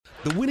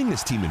The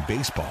winningest team in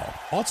baseball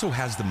also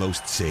has the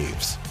most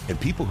saves, and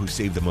people who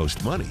save the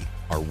most money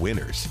are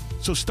winners.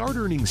 So start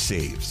earning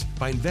saves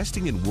by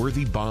investing in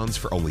worthy bonds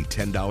for only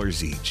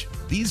 $10 each.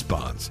 These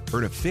bonds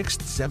earn a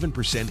fixed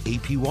 7%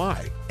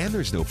 APY, and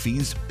there's no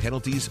fees,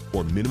 penalties,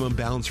 or minimum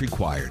balance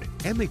required,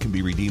 and they can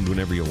be redeemed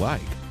whenever you like.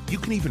 You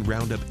can even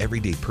round up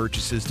everyday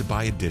purchases to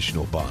buy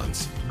additional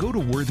bonds. Go to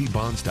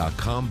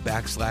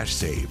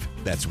worthybonds.com/save.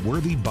 That's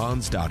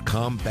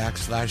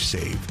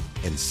worthybonds.com/save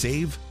and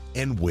save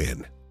and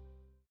win.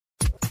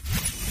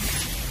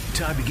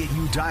 Time to get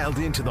you dialed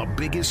into the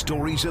biggest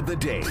stories of the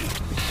day.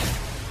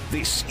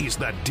 This is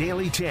the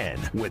Daily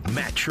 10 with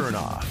Matt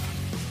Chernoff.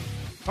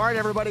 All right,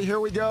 everybody, here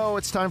we go.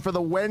 It's time for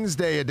the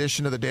Wednesday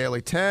edition of the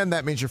Daily 10.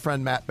 That means your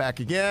friend Matt back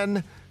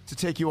again to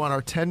take you on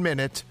our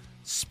 10-minute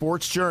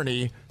sports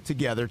journey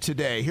together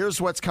today.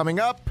 Here's what's coming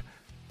up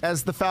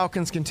as the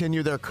Falcons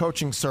continue their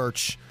coaching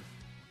search.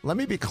 Let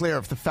me be clear.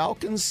 If the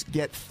Falcons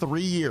get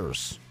 3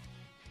 years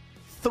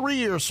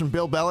from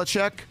Bill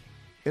Belichick,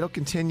 it'll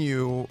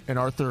continue an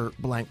Arthur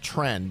Blank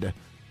trend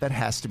that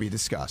has to be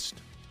discussed.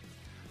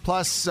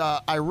 Plus,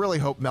 I really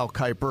hope Mel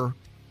Kiper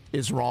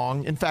is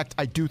wrong. In fact,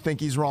 I do think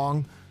he's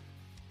wrong.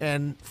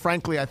 And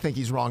frankly, I think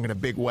he's wrong in a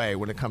big way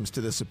when it comes to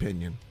this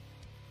opinion.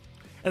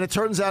 And it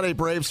turns out a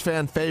Braves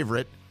fan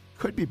favorite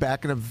could be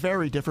back in a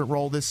very different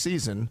role this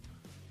season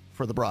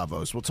for the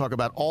Bravos. We'll talk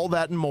about all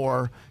that and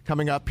more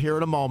coming up here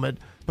in a moment.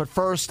 But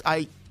first,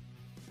 I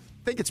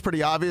think it's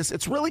pretty obvious.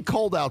 It's really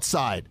cold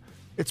outside.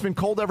 It's been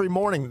cold every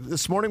morning.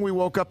 This morning we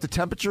woke up to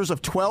temperatures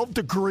of 12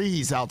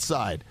 degrees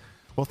outside.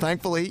 Well,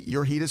 thankfully,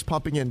 your heat is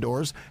pumping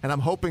indoors, and I'm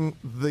hoping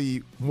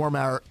the warm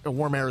air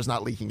is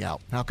not leaking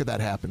out. How could that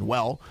happen?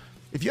 Well,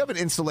 if you have an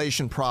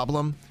insulation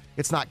problem,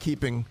 it's not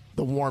keeping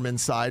the warm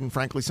inside, and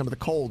frankly, some of the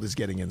cold is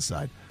getting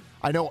inside.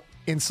 I know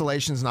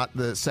insulation is not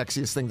the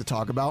sexiest thing to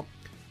talk about,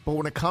 but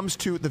when it comes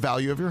to the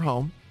value of your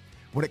home,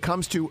 when it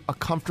comes to a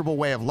comfortable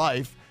way of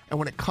life, and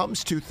when it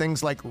comes to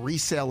things like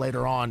resale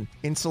later on,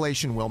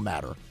 insulation will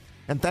matter.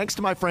 And thanks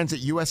to my friends at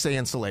USA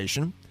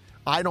Insulation,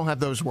 I don't have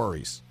those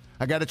worries.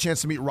 I got a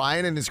chance to meet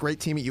Ryan and his great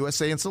team at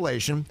USA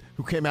Insulation,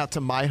 who came out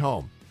to my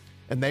home.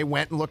 And they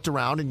went and looked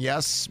around, and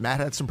yes, Matt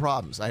had some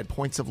problems. I had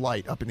points of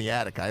light up in the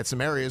attic. I had some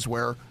areas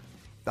where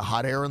the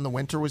hot air in the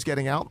winter was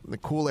getting out, and the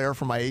cool air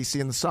from my AC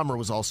in the summer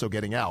was also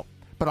getting out.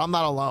 But I'm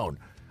not alone.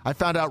 I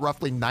found out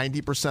roughly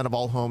 90% of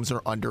all homes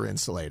are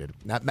under-insulated.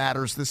 And that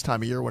matters this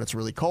time of year when it's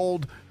really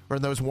cold or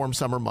in those warm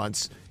summer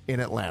months in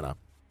Atlanta.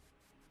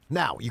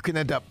 Now, you can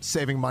end up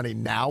saving money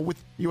now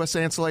with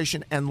USA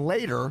Insulation and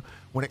later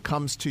when it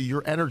comes to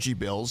your energy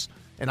bills.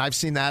 And I've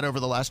seen that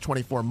over the last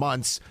 24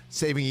 months,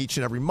 saving each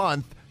and every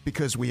month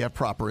because we have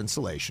proper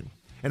insulation.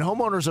 And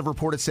homeowners have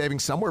reported saving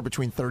somewhere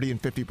between 30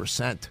 and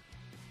 50%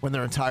 when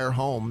their entire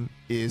home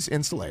is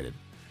insulated.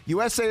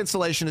 USA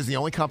Insulation is the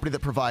only company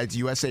that provides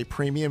USA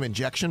Premium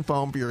injection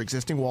foam for your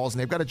existing walls, and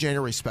they've got a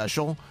January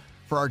special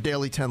for our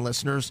Daily 10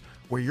 listeners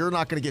where you're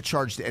not going to get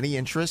charged any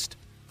interest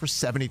for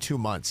 72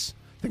 months.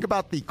 Think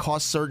about the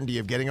cost certainty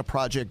of getting a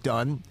project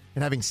done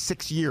and having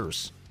 6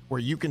 years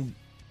where you can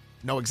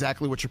know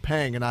exactly what you're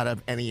paying and not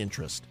have any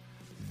interest.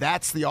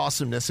 That's the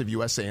awesomeness of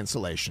USA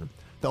Insulation.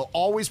 They'll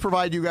always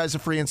provide you guys a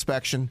free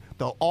inspection.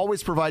 They'll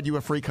always provide you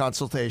a free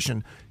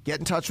consultation. Get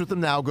in touch with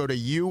them now. Go to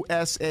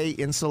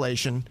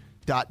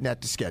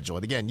usainsulation.net to schedule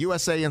it. Again,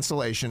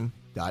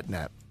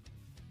 usainsulation.net.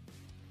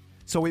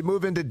 So we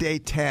move into day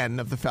 10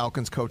 of the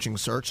Falcons coaching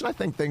search, and I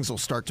think things will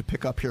start to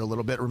pick up here a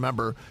little bit.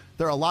 Remember,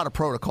 there are a lot of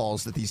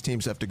protocols that these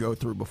teams have to go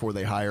through before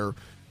they hire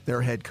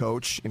their head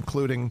coach,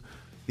 including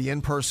the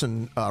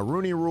in-person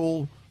Rooney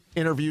Rule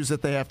interviews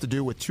that they have to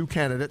do with 2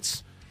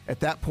 candidates. At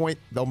that point,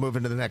 they'll move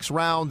into the next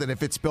round, and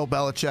if it's Bill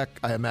Belichick,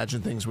 I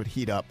imagine things would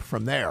heat up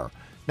from there.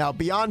 Now,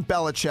 beyond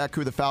Belichick,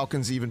 who the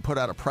Falcons even put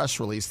out a press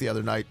release the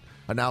other night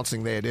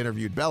announcing they had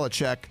interviewed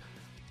Belichick,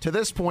 to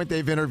this point,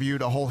 they've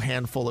interviewed a whole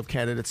handful of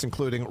candidates,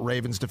 including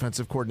Ravens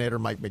defensive coordinator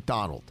Mike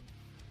McDonald,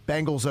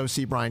 Bengals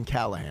OC Brian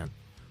Callahan,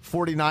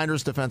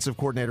 49ers defensive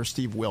coordinator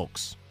Steve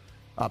Wilks,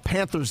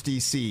 Panthers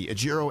DC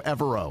Ejiro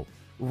Evero,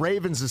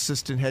 Ravens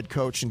assistant head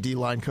coach and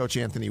D-line coach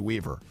Anthony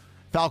Weaver.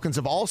 Falcons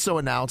have also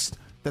announced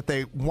that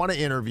they want to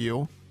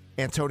interview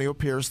Antonio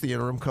Pierce, the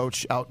interim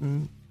coach out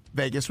in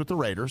Vegas with the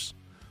Raiders.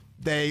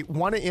 They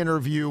want to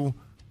interview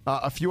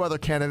a few other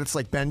candidates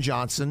like Ben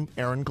Johnson,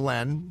 Aaron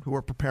Glenn, who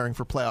are preparing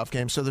for playoff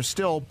games. So there's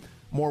still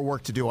more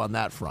work to do on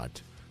that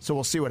front. So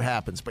we'll see what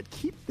happens. But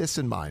keep this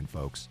in mind,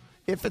 folks.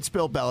 If it's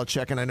Bill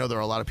Belichick, and I know there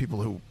are a lot of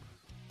people who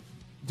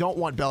don't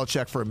want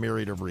Belichick for a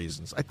myriad of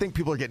reasons. I think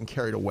people are getting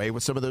carried away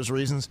with some of those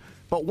reasons.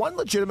 But one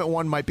legitimate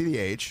one might be the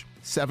age,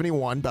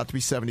 71, about to be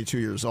 72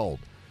 years old.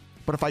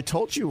 But if I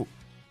told you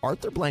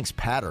Arthur Blank's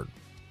pattern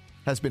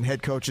has been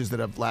head coaches that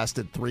have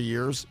lasted 3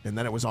 years and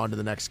then it was on to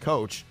the next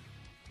coach,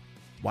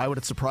 why would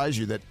it surprise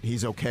you that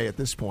he's okay at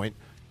this point,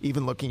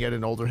 even looking at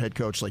an older head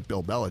coach like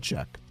Bill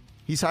Belichick?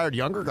 He's hired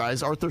younger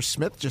guys. Arthur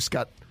Smith just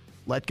got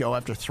let go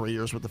after 3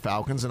 years with the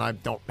Falcons, and I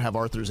don't have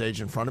Arthur's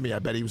age in front of me. I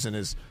bet he was in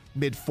his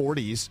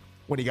mid-40s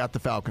when he got the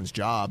Falcons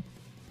job.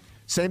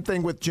 Same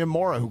thing with Jim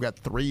Mora, who got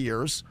 3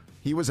 years.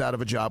 He was out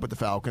of a job with the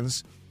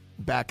Falcons.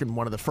 back in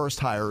one of the first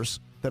hires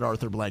that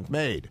Arthur Blank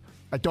made.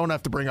 I don't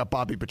have to bring up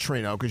Bobby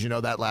Petrino because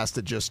that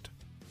lasted just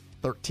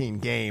 13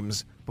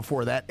 games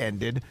before that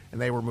ended,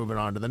 and they were moving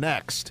on to the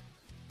next.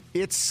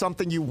 It's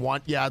something you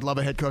want. Yeah, I'd love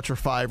a head coach for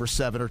 5 or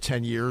 7 or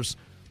 10 years.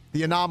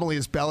 The anomaly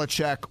is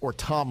Belichick or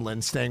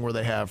Tomlin staying where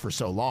they have for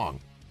so long.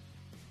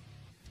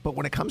 But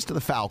when it comes to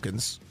the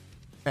Falcons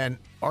and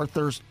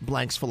Arthur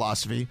Blank's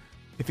philosophy,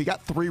 if he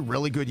got 3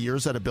 really good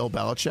years out of Bill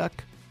Belichick,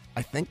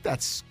 I think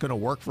that's going to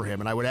work for him.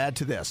 And I would add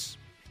to this,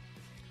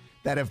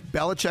 that if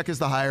Belichick is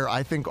the hire,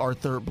 I think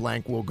Arthur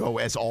Blank will go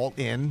as all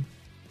in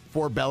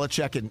for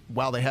Belichick. And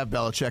while they have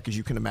Belichick, as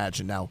you can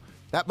imagine. Now,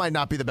 that might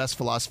not be the best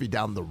philosophy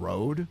down the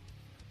road,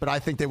 but I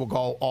think they will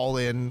go all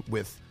in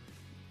with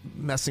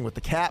messing with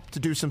the cap to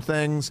do some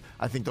things.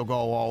 I think they'll go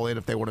all in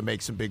if they want to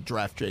make some big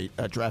draft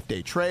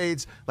day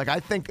trades. Like, I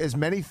think as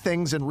many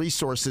things and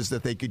resources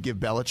that they could give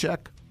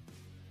Belichick,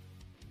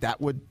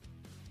 that would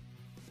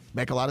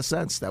make a lot of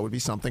sense. That would be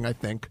something I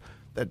think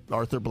that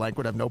Arthur Blank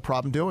would have no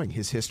problem doing.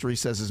 His history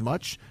says as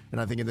much, and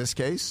I think in this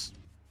case,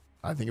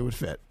 I think it would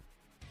fit.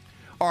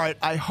 All right,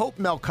 I hope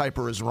Mel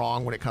Kiper is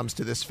wrong when it comes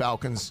to this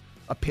Falcons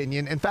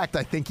opinion. In fact,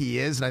 I think he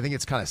is, and I think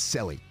it's kind of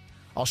silly.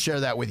 I'll share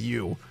that with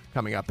you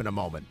coming up in a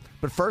moment.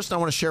 But first, I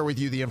want to share with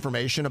you the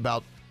information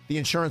about the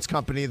insurance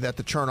company that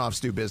the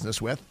Chernoffs do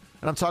business with.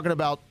 And I'm talking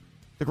about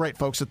the great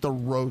folks at the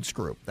Rhodes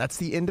Group. That's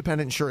the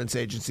independent insurance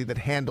agency that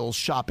handles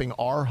shopping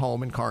our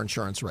home and car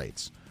insurance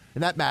rates.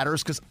 And that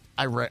matters because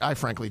I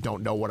frankly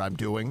don't know what I'm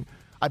doing.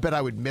 I bet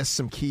I would miss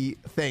some key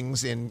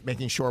things in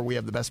making sure we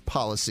have the best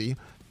policy,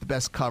 the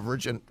best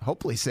coverage, and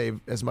hopefully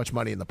save as much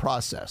money in the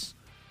process.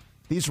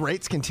 These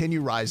rates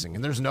continue rising,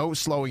 and there's no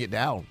slowing it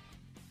down.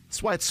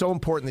 That's why it's so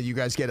important that you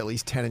guys get at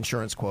least 10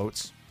 insurance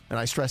quotes, and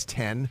I stress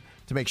 10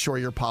 to make sure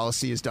your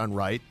policy is done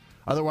right.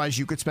 Otherwise,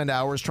 you could spend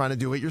hours trying to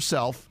do it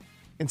yourself.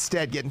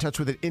 Instead, get in touch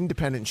with an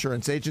independent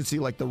insurance agency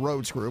like the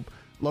Rhodes Group,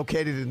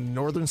 located in the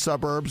northern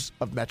suburbs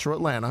of Metro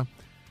Atlanta.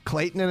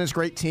 Clayton and his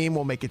great team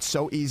will make it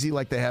so easy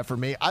like they have for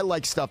me. I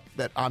like stuff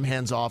that I'm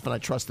hands-off, and I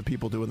trust the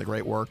people doing the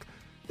great work.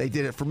 They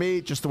did it for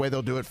me just the way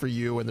they'll do it for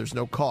you, and there's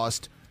no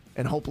cost,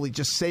 and hopefully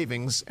just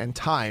savings and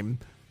time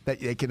that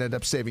they can end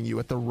up saving you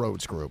at the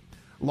Rhodes Group.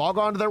 Log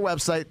on to their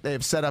website. They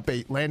have set up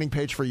a landing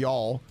page for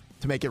y'all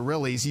to make it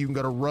real easy. You can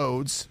go to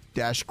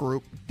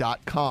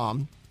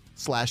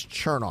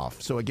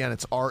rhodes-group.com/Chernoff. So again,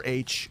 it's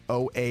RHOADS,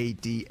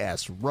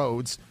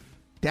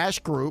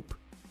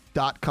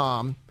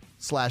 rhodes-group.com/Chernoff,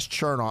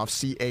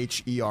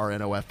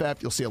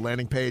 CHERNOFF. You'll see a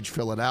landing page,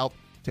 fill it out.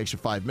 Takes you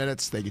 5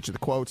 minutes. They get you the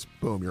quotes.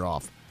 Boom, you're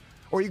off.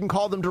 Or you can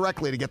call them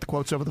directly to get the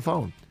quotes over the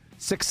phone.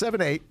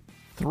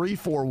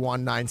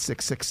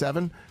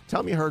 678-341-9667.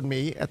 Tell them you heard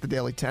me at the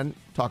Daily 10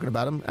 talking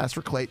about them. Ask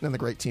for Clayton and the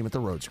great team at the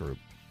Rhodes Group.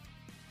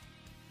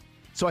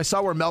 So I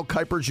saw where Mel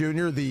Kiper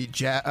Jr., the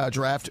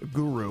draft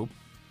guru,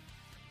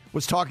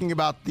 was talking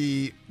about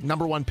the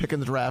number 1 pick in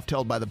the draft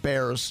held by the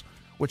Bears,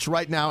 which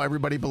right now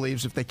everybody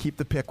believes if they keep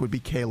the pick would be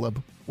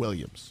Caleb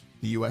Williams,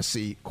 the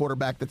USC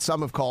quarterback that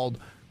some have called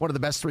one of the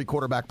best 3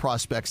 quarterback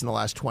prospects in the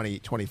last 20,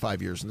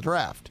 25 years in the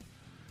draft.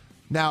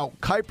 Now,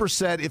 Kiper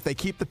said if they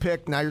keep the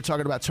pick, now you're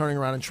talking about turning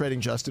around and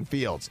trading Justin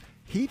Fields.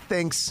 He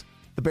thinks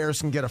the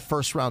Bears can get a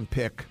first-round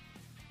pick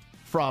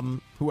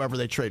from whoever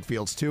they trade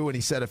Fields to, and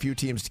he said a few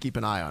teams to keep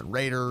an eye on.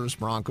 Raiders,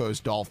 Broncos,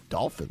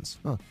 Dolphins.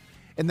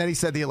 And then he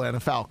said the Atlanta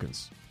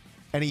Falcons.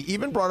 And he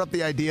even brought up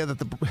the idea that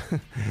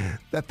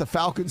that the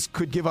Falcons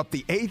could give up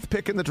the 8th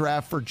pick in the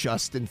draft for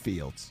Justin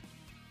Fields.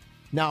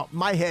 Now,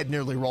 my head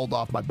nearly rolled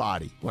off my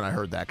body when I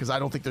heard that because I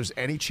don't think there's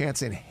any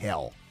chance in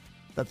hell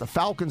that the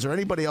Falcons or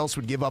anybody else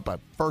would give up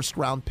a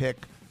first-round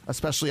pick,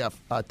 especially a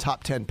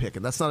top 10 pick.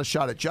 And that's not a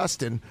shot at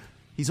Justin.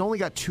 He's only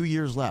got 2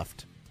 years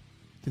left,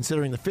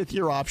 considering the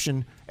 5th-year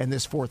option and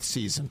this 4th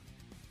season.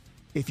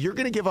 If you're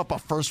going to give up a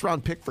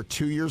first-round pick for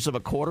 2 years of a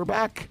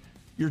quarterback,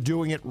 you're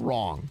doing it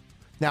wrong.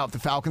 Now, if the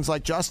Falcons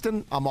like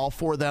Justin, I'm all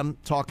for them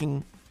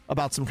talking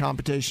about some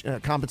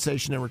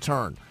compensation in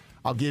return.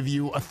 I'll give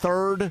you a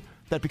 3rd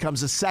that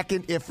becomes a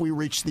 2nd if we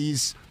reach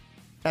these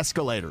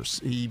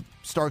escalators. He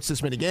starts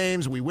this many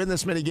games, we win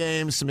this many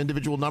games, some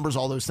individual numbers,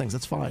 all those things.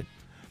 That's fine.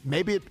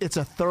 Maybe it's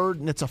a 3rd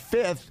and it's a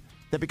 5th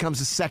that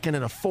becomes a 2nd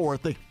and a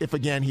 4th if,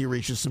 again, he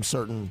reaches some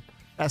certain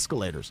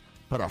escalators.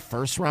 But a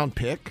first-round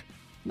pick?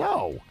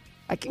 No.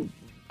 I can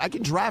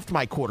draft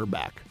my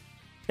quarterback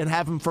and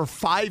have him for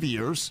 5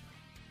 years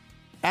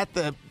at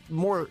the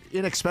more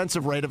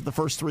inexpensive rate of the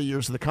first 3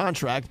 years of the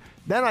contract.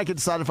 Then I can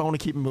decide if I want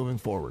to keep him moving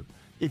forward.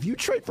 If you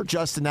trade for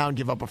Justin now and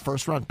give up a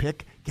first-round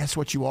pick, guess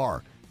what you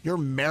are? You're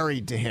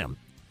married to him,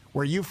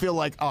 where you feel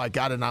like, oh, I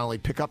got to not only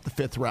pick up the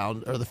 5th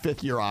round or the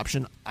 5th-year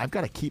option, I've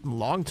got to keep him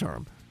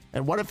long-term.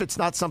 And what if it's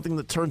not something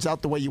that turns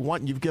out the way you want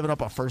and you've given up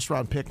a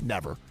first-round pick?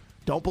 Never.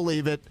 Don't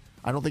believe it.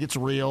 I don't think it's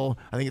real.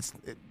 I think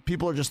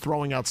people are just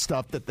throwing out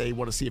stuff that they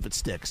want to see if it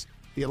sticks.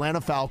 The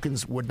Atlanta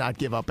Falcons would not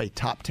give up a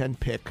top 10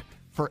 pick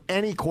for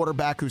any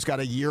quarterback who's got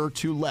a year or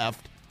 2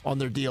 left on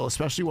their deal,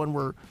 especially one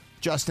where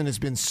Justin has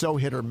been so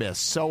hit or miss,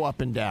 so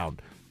up and down.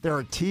 There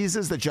are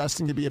teases that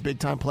Justin could be a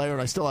big-time player,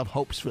 and I still have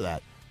hopes for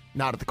that,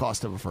 not at the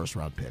cost of a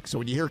first-round pick. So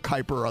when you hear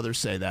Kiper or others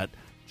say that,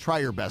 try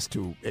your best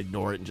to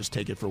ignore it and just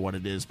take it for what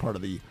it is, part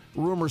of the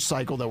rumor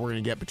cycle that we're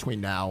going to get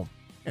between now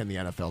and the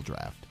NFL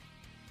draft.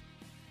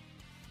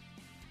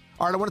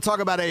 All right, I want to talk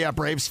about a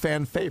Braves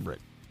fan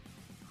favorite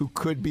who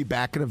could be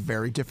back in a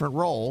very different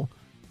role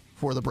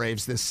for the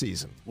Braves this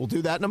season. We'll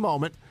do that in a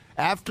moment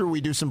after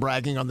we do some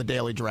bragging on the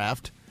Daily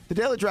Draft. The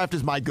Daily Draft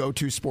is my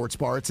go-to sports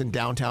bar. It's in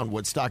downtown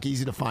Woodstock,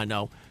 easy to find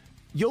now.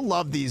 You'll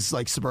love these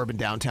like suburban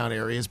downtown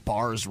areas,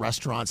 bars,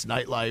 restaurants,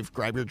 nightlife,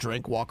 grab your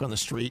drink, walk on the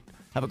street,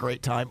 have a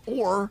great time,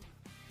 or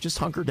just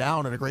hunker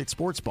down at a great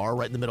sports bar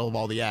right in the middle of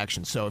all the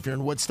action. So if you're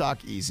in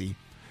Woodstock, easy.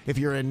 If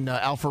you're in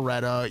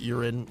Alpharetta,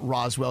 you're in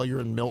Roswell, you're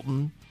in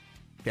Milton,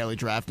 Daily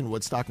Draft in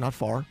Woodstock, not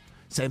far.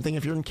 Same thing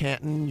if you're in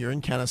Canton, you're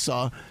in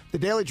Kennesaw. The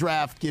Daily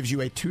Draft gives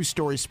you a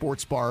 2-story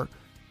sports bar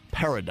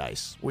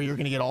paradise where you're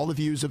going to get all the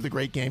views of the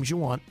great games you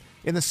want.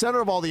 In the center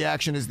of all the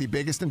action is the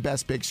biggest and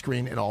best big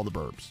screen in all the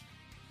burbs.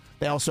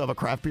 They also have a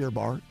craft beer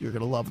bar. You're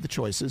going to love the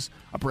choices.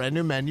 A brand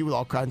new menu with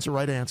all kinds of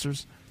right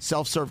answers.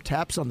 Self-serve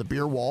taps on the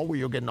beer wall where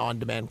you'll get an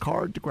on-demand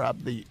card to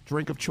grab the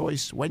drink of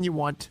choice when you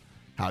want,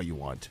 how you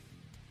want.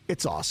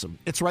 It's awesome.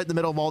 It's right in the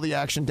middle of all the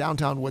action,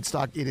 downtown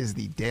Woodstock. It is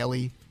the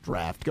Daily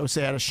Draft. Go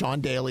say hi to Sean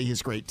Daly,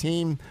 his great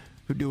team,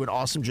 who do an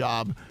awesome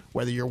job,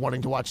 whether you're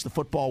wanting to watch the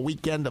football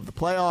weekend of the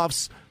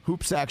playoffs,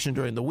 hoops action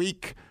during the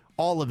week.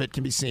 All of it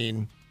can be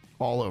seen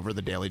all over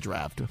the Daily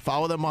Draft.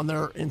 Follow them on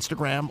their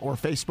Instagram or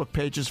Facebook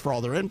pages for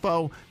all their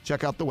info.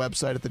 Check out the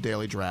website at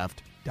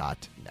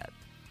thedailydraft.net.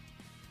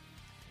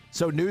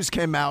 So news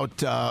came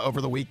out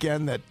over the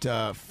weekend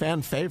that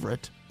fan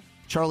favorite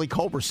Charlie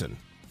Culberson,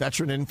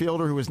 veteran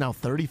infielder who is now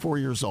 34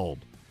 years old,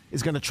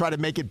 is going to try to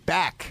make it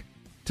back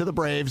to the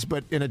Braves,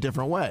 but in a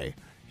different way.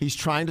 He's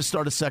trying to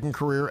start a second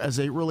career as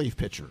a relief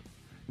pitcher.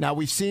 Now,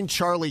 we've seen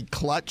Charlie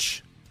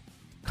Clutch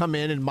come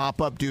in and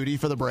mop up duty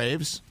for the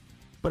Braves,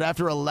 but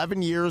after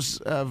 11 years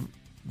of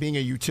being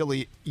a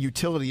utility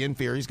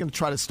infielder, he's going to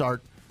try to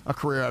start a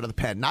career out of the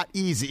pen. Not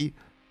easy,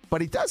 but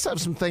he does have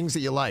some things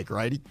that you like,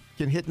 right? He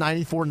can hit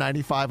 94,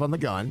 95 on the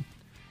gun.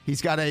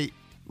 He's got a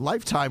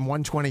lifetime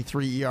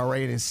 1.23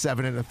 ERA in his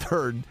 7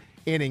 1/3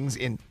 innings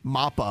in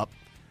mop-up.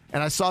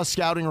 And I saw a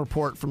scouting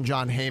report from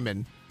John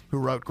Heyman, who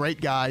wrote,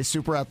 great guy,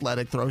 super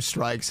athletic, throws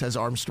strikes, has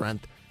arm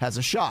strength, has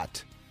a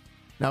shot.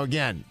 Now,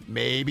 again,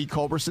 maybe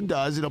Culberson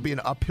does. It'll be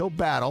an uphill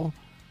battle.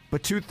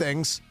 But two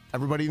things.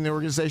 Everybody in the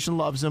organization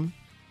loves him.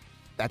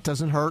 That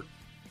doesn't hurt.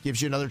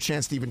 Gives you another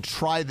chance to even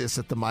try this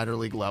at the minor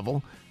league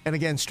level. And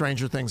again,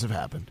 stranger things have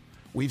happened.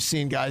 We've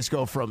seen guys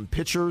go from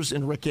pitchers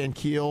in Rick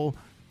Ankiel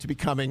to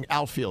becoming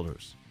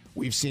outfielders.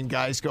 We've seen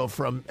guys go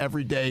from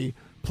everyday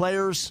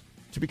players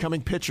to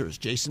becoming pitchers.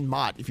 Jason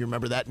Mott, if you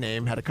remember that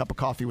name, had a cup of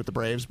coffee with the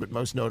Braves, but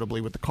most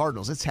notably with the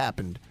Cardinals. It's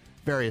happened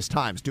various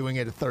times. Doing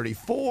it at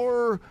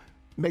 34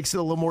 makes it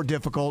a little more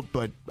difficult,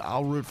 but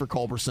I'll root for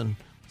Culberson.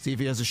 See if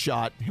he has a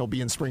shot. He'll be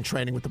in spring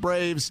training with the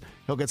Braves.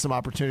 He'll get some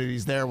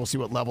opportunities there. We'll see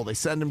what level they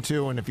send him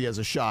to, and if he has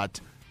a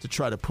shot to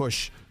try to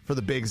push for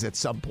the bigs at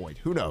some point.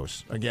 Who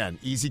knows? Again,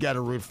 easy guy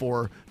to root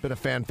for. Been a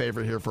fan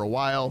favorite here for a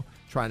while.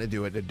 Trying to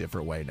do it a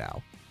different way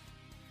now.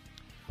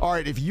 All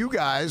right, if you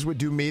guys would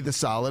do me the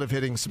solid of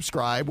hitting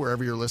subscribe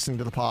wherever you're listening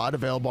to the pod,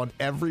 available on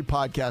every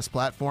podcast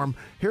platform.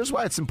 Here's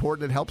why it's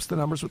important. It helps the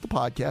numbers with the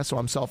podcast, so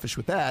I'm selfish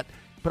with that.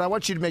 But I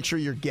want you to make sure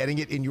you're getting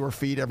it in your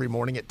feed every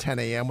morning at 10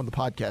 a.m. when the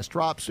podcast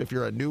drops. If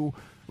you're a new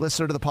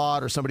listener to the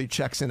pod or somebody who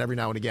checks in every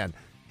now and again,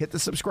 hit the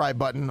subscribe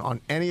button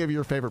on any of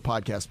your favorite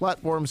podcast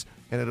platforms,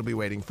 and it'll be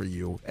waiting for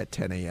you at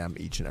 10 a.m.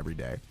 each and every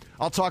day.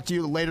 I'll talk to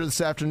you later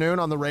this afternoon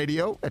on the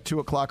radio at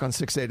 2 o'clock on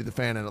 680 The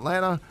Fan in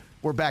Atlanta.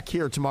 We're back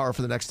here tomorrow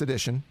for the next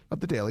edition of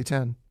the Daily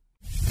 10.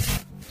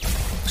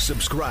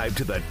 Subscribe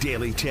to the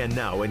Daily 10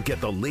 now and get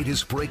the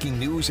latest breaking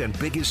news and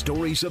biggest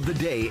stories of the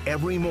day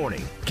every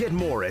morning. Get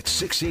more at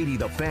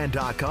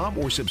 680thefan.com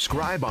or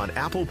subscribe on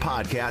Apple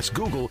Podcasts,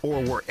 Google,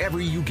 or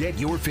wherever you get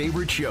your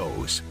favorite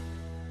shows.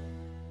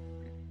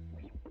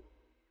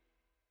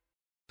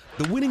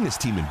 The winningest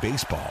team in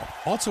baseball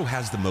also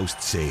has the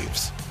most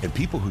saves, and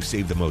people who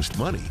save the most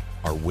money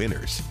are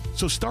winners.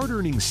 So start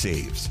earning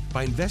saves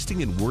by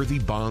investing in worthy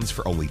bonds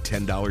for only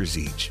 $10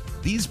 each.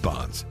 These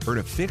bonds earn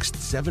a fixed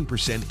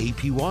 7%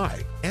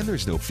 APY, and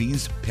there's no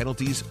fees,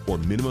 penalties, or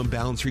minimum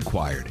balance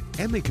required,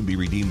 and they can be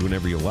redeemed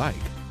whenever you like.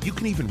 You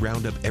can even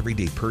round up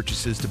everyday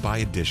purchases to buy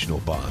additional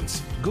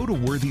bonds. Go to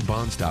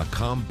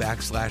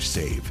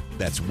worthybonds.com/save.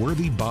 That's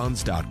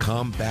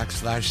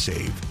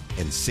worthybonds.com/save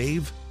and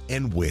save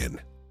and win.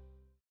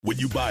 When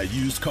you buy a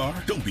used car,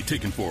 don't be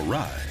taken for a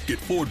ride. Get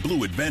Ford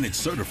Blue Advantage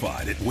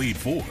certified at Wade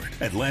Ford,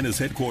 Atlanta's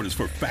headquarters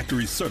for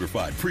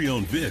factory-certified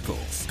pre-owned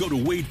vehicles. Go to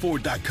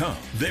WadeFord.com.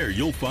 There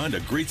you'll find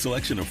a great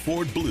selection of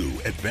Ford Blue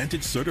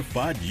Advantage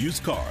certified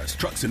used cars,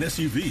 trucks, and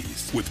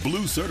SUVs. With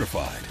Blue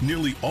certified,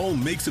 nearly all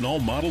makes and all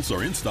models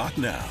are in stock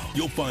now.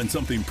 You'll find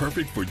something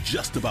perfect for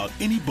just about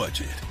any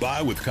budget.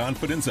 Buy with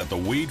confidence at the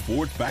Wade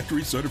Ford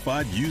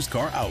factory-certified used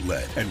car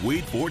outlet at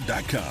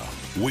WadeFord.com.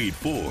 Wade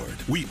Ford.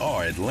 We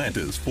are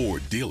Atlanta's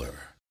Ford dealer.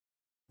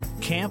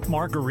 Camp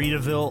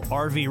Margaritaville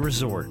RV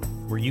Resort,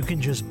 where you can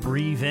just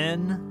breathe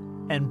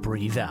in and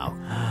breathe out.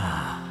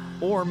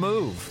 Or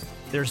move.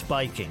 There's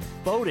biking,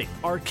 boating,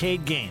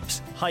 arcade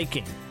games,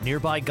 hiking,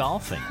 nearby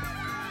golfing.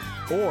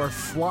 Or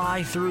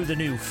fly through the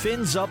new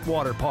Fins Up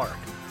Water Park.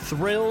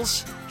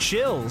 Thrills,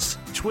 chills,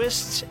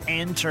 twists,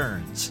 and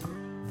turns.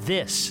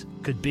 This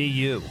could be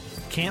you.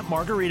 Camp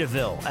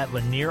Margaritaville at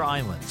Lanier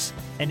Islands.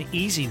 An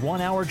easy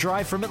 1-hour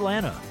drive from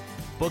Atlanta.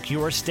 Book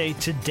your stay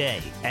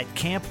today at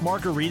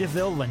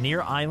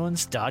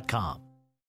campmargaritavillelanierislands.com.